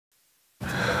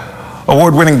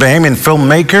Award-winning Bahamian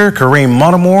filmmaker Kareem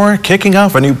Mortimer kicking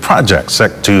off a new project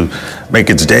set to make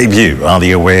its debut on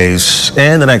the airwaves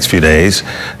in the next few days.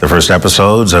 The first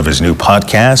episodes of his new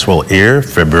podcast will air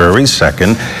February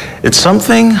 2nd. It's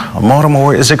something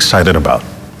Mortimer is excited about.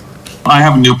 I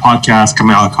have a new podcast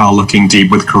coming out called Looking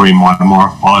Deep with Kareem Mortimer,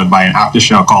 followed by an after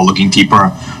show called Looking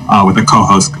Deeper with a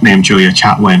co-host named Julia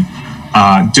Chatwin.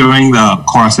 During the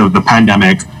course of the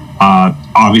pandemic,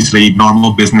 obviously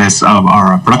normal business of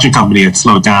our production company had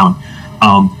slowed down.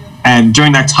 And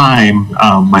during that time,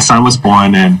 my son was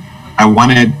born, and I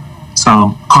wanted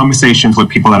some conversations with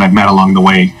people that I've met along the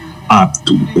way.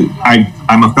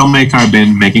 I'm a filmmaker. I've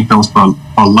been making films for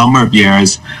a number of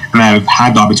years, and I've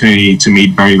had the opportunity to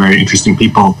meet very, very interesting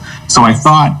people. So I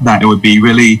thought that it would be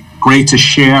really great to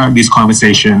share these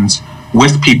conversations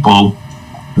with people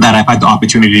that I've had the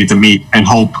opportunity to meet, and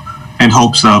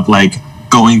hopes of like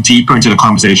going deeper into the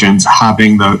conversations,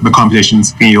 having the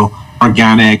conversations feel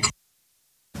organic.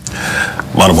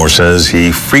 Mortimer says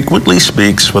he frequently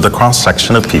speaks with a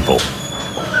cross-section of people.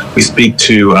 We speak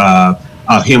to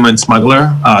a human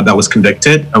smuggler that was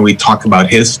convicted, and we talk about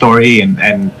his story and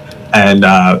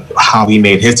how he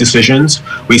made his decisions.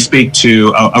 We speak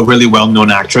to a really well-known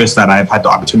actress that I've had the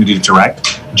opportunity to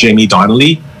direct, Jamie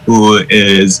Donnelly, who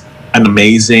is an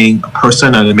amazing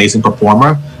person, an amazing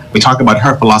performer. We talk about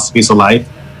her philosophies of life.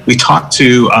 We talked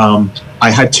to,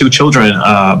 I had 2 children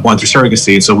born through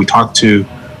surrogacy, so we talked to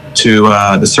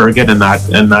the surrogate in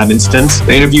that instance.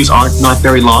 The interviews aren't not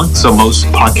very long, so most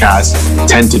podcasts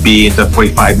tend to be in the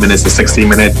 45 minutes to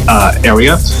 60-minute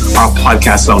area. Our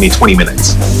podcast is only 20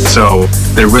 minutes, so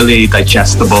they're really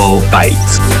digestible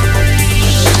bites.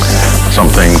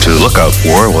 Something to look out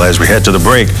for. Well, as we head to the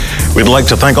break, we'd like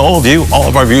to thank all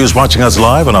of our viewers watching us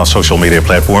live on our social media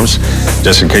platforms.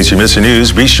 Just in case you miss the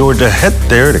news, be sure to head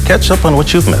there to catch up on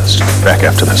what you've missed. Back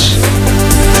after this.